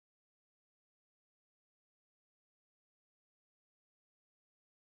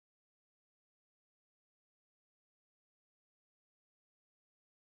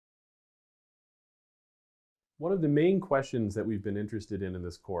One of the main questions that we've been interested in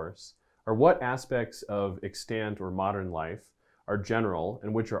this course are what aspects of extant or modern life are general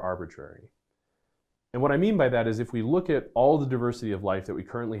and which are arbitrary. And what I mean by that is if we look at all the diversity of life that we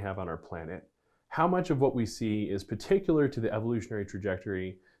currently have on our planet, how much of what we see is particular to the evolutionary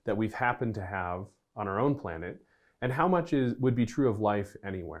trajectory that we've happened to have on our own planet, and how much would be true of life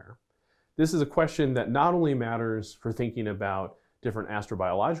anywhere. This is a question that not only matters for thinking about different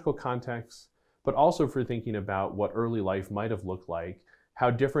astrobiological contexts, but also for thinking about what early life might have looked like,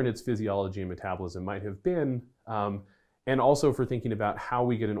 how different its physiology and metabolism might have been, and also for thinking about how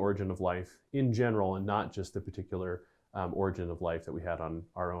we get an origin of life in general and not just the particular origin of life that we had on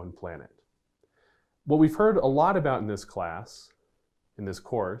our own planet. What we've heard a lot about in this class, in this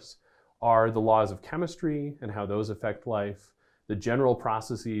course, are the laws of chemistry and how those affect life, the general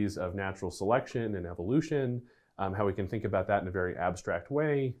processes of natural selection and evolution, how we can think about that in a very abstract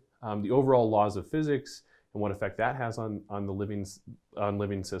way, the overall laws of physics and what effect that has on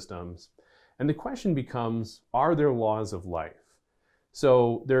living systems. And the question becomes, are there laws of life?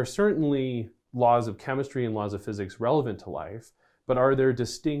 So there are certainly laws of chemistry and laws of physics relevant to life, but are there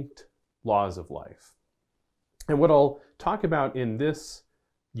distinct laws of life? And what I'll talk about in this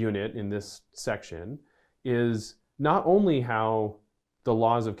unit, in this section, is not only how the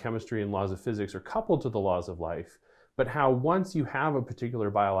laws of chemistry and laws of physics are coupled to the laws of life, but how once you have a particular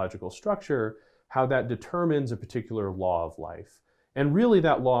biological structure, how that determines a particular law of life. And really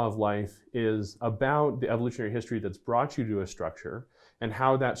that law of life is about the evolutionary history that's brought you to a structure and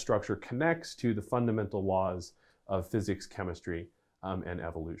how that structure connects to the fundamental laws of physics, chemistry, and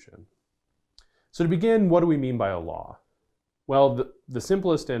evolution. So to begin, what do we mean by a law? Well, the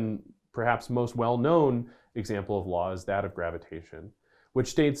simplest and perhaps most well-known example of law is that of gravitation, which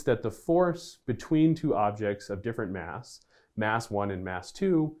states that the force between two objects of different mass, mass 1 and mass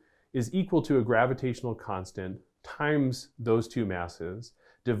 2, is equal to a gravitational constant times those two masses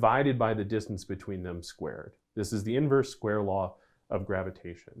divided by the distance between them squared. This is the inverse square law of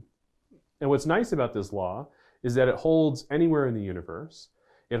gravitation. And what's nice about this law is that it holds anywhere in the universe.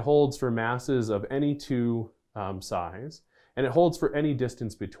 It holds for masses of any two size, and it holds for any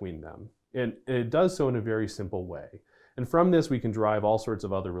distance between them. And it does so in a very simple way. And from this, we can derive all sorts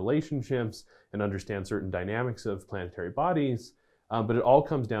of other relationships and understand certain dynamics of planetary bodies, but it all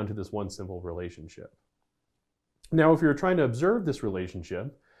comes down to this one simple relationship. Now, if we were trying to observe this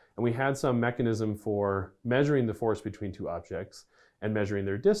relationship, and we had some mechanism for measuring the force between two objects and measuring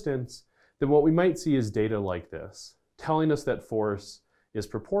their distance, then what we might see is data like this, telling us that force is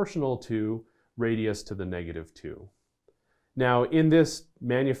proportional to radius to the -2. Now, in this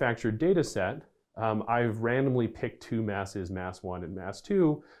manufactured data set, I've randomly picked two masses, mass 1 and mass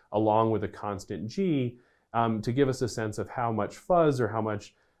 2, along with a constant g, to give us a sense of how much fuzz or how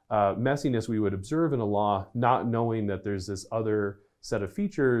much messiness we would observe in a law, not knowing that there's this other set of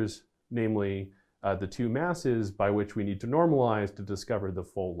features, namely the two masses, by which we need to normalize to discover the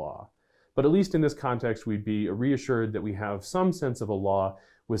full law. But at least in this context, we'd be reassured that we have some sense of a law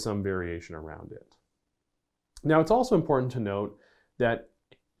with some variation around it. Now, it's also important to note that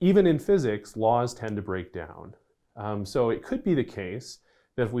even in physics, laws tend to break down. So it could be the case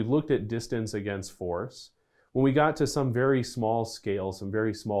that if we looked at distance against force, when we got to some very small scale, some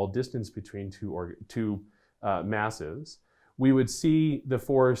very small distance between two masses, we would see the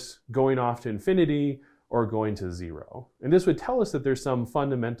force going off to infinity or going to 0. And this would tell us that there's some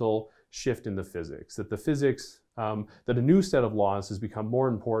fundamental shift in the physics, that the physics, that a new set of laws has become more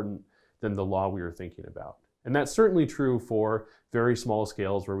important than the law we were thinking about. And that's certainly true for very small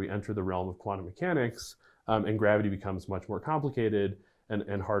scales where we enter the realm of quantum mechanics and gravity becomes much more complicated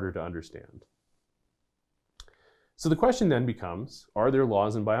and harder to understand. So the question then becomes, are there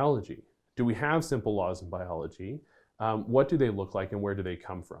laws in biology? Do we have simple laws in biology? What do they look like and where do they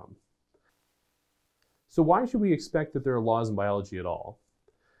come from? So why should we expect that there are laws in biology at all?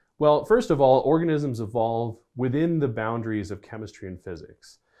 Well, first of all, organisms evolve within the boundaries of chemistry and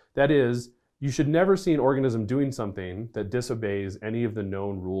physics. That is, you should never see an organism doing something that disobeys any of the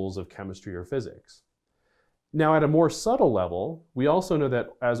known rules of chemistry or physics. Now, at a more subtle level, we also know that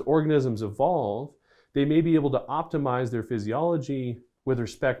as organisms evolve, they may be able to optimize their physiology with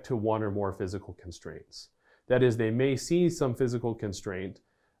respect to one or more physical constraints. That is, they may see some physical constraint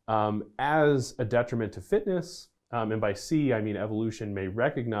as a detriment to fitness, and by see, I mean evolution may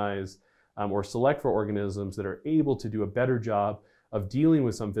recognize or select for organisms that are able to do a better job of dealing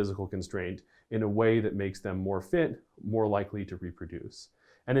with some physical constraint in a way that makes them more fit, more likely to reproduce.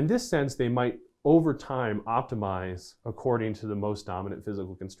 And in this sense, they might over time optimize according to the most dominant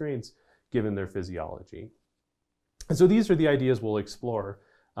physical constraints given their physiology. And so these are the ideas we'll explore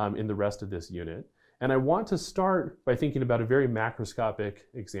in the rest of this unit. And I want to start by thinking about a very macroscopic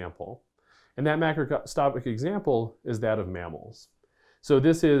example. And that macroscopic example is that of mammals. So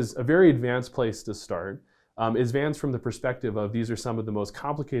this is a very advanced place to start. It's advanced from the perspective of these are some of the most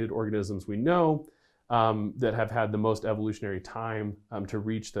complicated organisms we know that have had the most evolutionary time to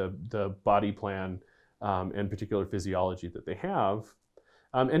reach the body plan and particular physiology that they have.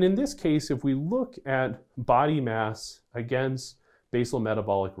 And in this case, if we look at body mass against basal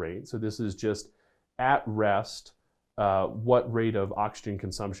metabolic rate, so this is just at rest, what rate of oxygen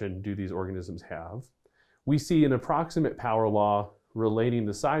consumption do these organisms have, we see an approximate power law relating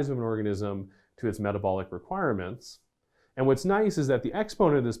the size of an organism to its metabolic requirements. And what's nice is that the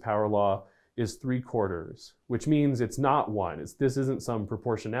exponent of this power law is 3/4, which means it's not 1. This isn't some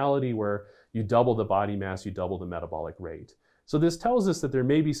proportionality where you double the body mass, you double the metabolic rate. So this tells us that there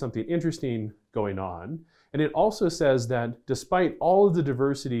may be something interesting going on. And it also says that despite all of the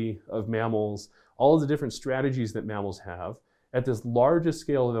diversity of mammals, all of the different strategies that mammals have, at this largest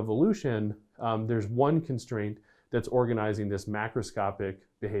scale of evolution, there's one constraint that's organizing this macroscopic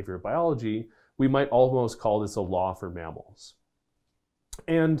behavioral biology. We might almost call this a law for mammals.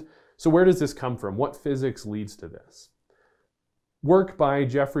 And so where does this come from? What physics leads to this? Work by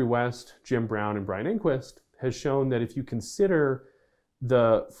Jeffrey West, Jim Brown, and Brian Enquist has shown that if you consider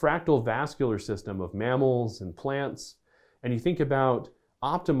the fractal vascular system of mammals and plants, and you think about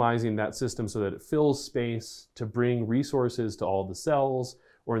optimizing that system so that it fills space to bring resources to all the cells,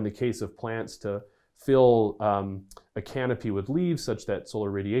 or in the case of plants, to fill a canopy with leaves such that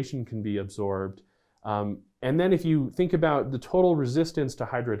solar radiation can be absorbed. And then if you think about the total resistance to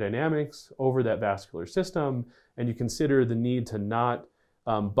hydrodynamics over that vascular system, and you consider the need to not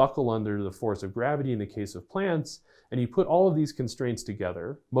buckle under the force of gravity in the case of plants, and you put all of these constraints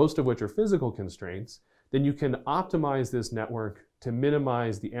together, most of which are physical constraints, then you can optimize this network to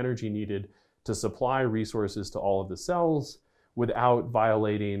minimize the energy needed to supply resources to all of the cells without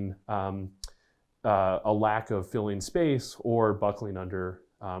violating a lack of filling space or buckling under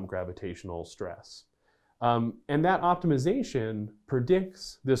gravitational stress. And that optimization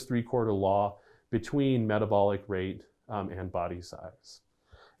predicts this 3/4 law between metabolic rate and body size.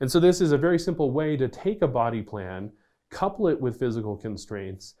 And so this is a very simple way to take a body plan, couple it with physical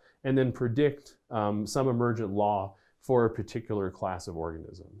constraints, and then predict some emergent law for a particular class of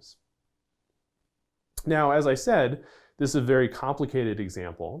organisms. Now, as I said, this is a very complicated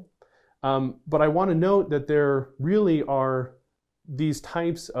example, but I want to note that there really are these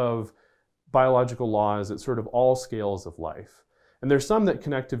types of biological laws at sort of all scales of life. And there's some that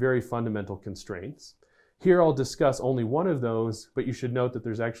connect to very fundamental constraints. Here I'll discuss only one of those, but you should note that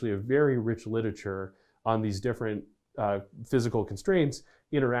there's actually a very rich literature on these different physical constraints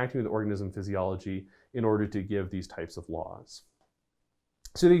interacting with organism physiology in order to give these types of laws.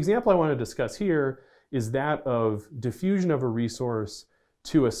 So the example I want to discuss here is that of diffusion of a resource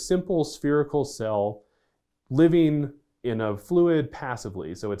to a simple spherical cell living in a fluid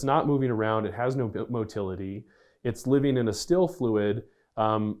passively. So it's not moving around, it has no motility, it's living in a still fluid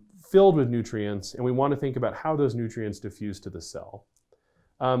filled with nutrients, and we want to think about how those nutrients diffuse to the cell.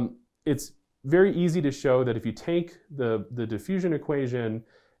 It's very easy to show that if you take the diffusion equation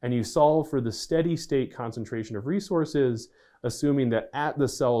and you solve for the steady state concentration of resources, assuming that at the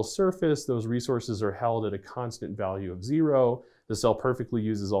cell's surface, those resources are held at a constant value of 0, the cell perfectly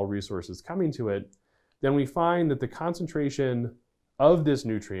uses all resources coming to it, then we find that the concentration of this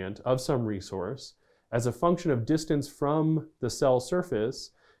nutrient, of some resource, as a function of distance from the cell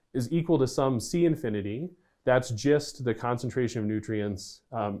surface is equal to some C infinity. That's just the concentration of nutrients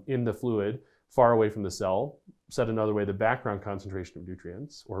in the fluid far away from the cell. Said another way, the background concentration of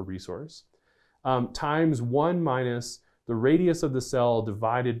nutrients or resource, times 1 minus the radius of the cell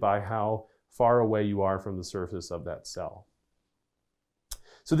divided by how far away you are from the surface of that cell.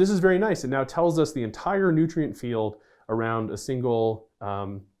 So this is very nice. It now tells us the entire nutrient field around a single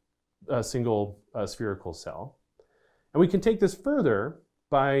spherical cell. And we can take this further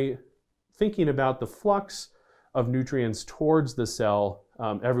by thinking about the flux of nutrients towards the cell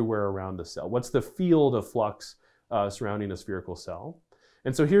everywhere around the cell. What's the field of flux surrounding a spherical cell?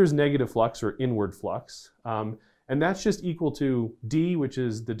 And so here's negative flux or inward flux. And that's just equal to D, which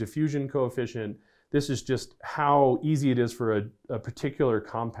is the diffusion coefficient. This is just how easy it is for a particular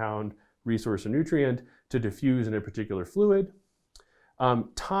compound, resource, or nutrient to diffuse in a particular fluid,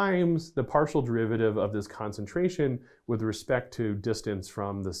 times the partial derivative of this concentration with respect to distance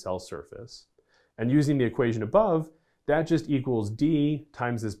from the cell surface. And using the equation above, that just equals D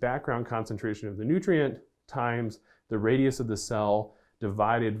times this background concentration of the nutrient times the radius of the cell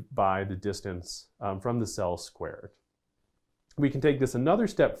divided by the distance from the cell squared. We can take this another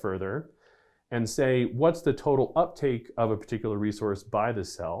step further and say, what's the total uptake of a particular resource by the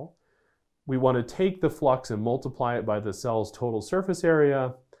cell? We want to take the flux and multiply it by the cell's total surface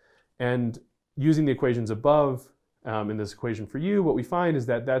area. And using the equations above, in this equation for U, what we find is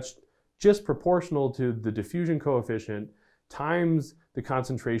that that's just proportional to the diffusion coefficient times the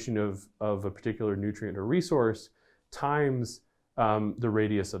concentration of a particular nutrient or resource times the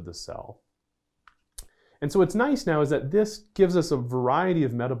radius of the cell. And so what's nice now is that this gives us a variety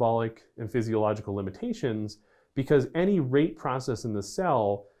of metabolic and physiological limitations, because any rate process in the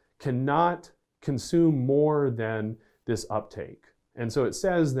cell cannot consume more than this uptake. And so it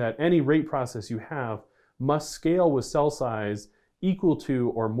says that any rate process you have must scale with cell size equal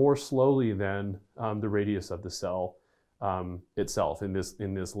to or more slowly than the radius of the cell itself in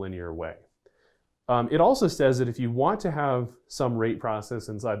this linear way. It also says that if you want to have some rate process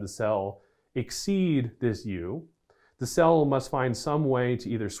inside the cell exceed this U, the cell must find some way to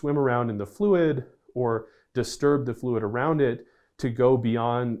either swim around in the fluid or disturb the fluid around it to go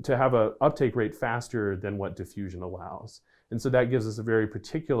beyond, to have an uptake rate faster than what diffusion allows. And so that gives us a very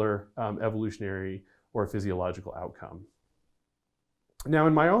particular evolutionary or physiological outcome. Now,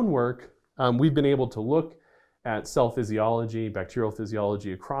 in my own work, we've been able to look at cell physiology, bacterial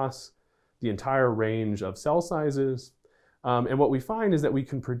physiology across the entire range of cell sizes. And what we find is that we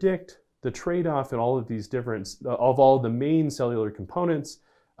can predict the trade-off in all of these different, of all the main cellular components,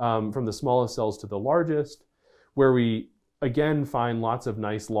 from the smallest cells to the largest, where we again find lots of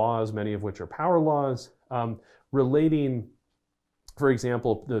nice laws, many of which are power laws, relating, for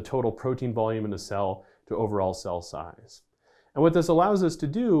example, the total protein volume in a cell to overall cell size. And what this allows us to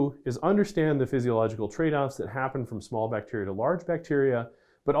do is understand the physiological trade-offs that happen from small bacteria to large bacteria,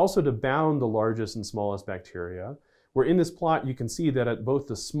 but also to bound the largest and smallest bacteria, where in this plot you can see that at both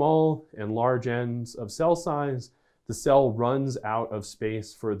the small and large ends of cell size, the cell runs out of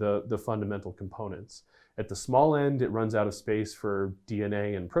space for the fundamental components. At the small end, it runs out of space for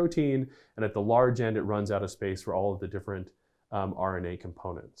DNA and protein, and at the large end, it runs out of space for all of the different RNA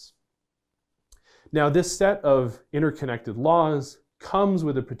components. Now, this set of interconnected laws comes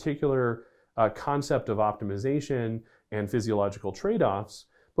with a particular concept of optimization and physiological trade-offs,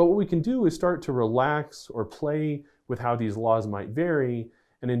 but what we can do is start to relax or play with how these laws might vary,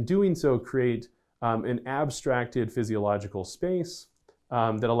 and in doing so create an abstracted physiological space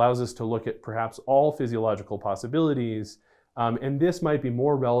that allows us to look at perhaps all physiological possibilities, and this might be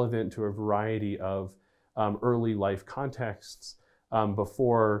more relevant to a variety of early life contexts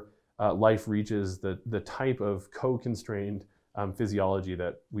before life reaches the type of co-constrained physiology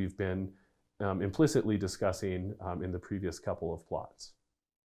that we've been implicitly discussing in the previous couple of plots.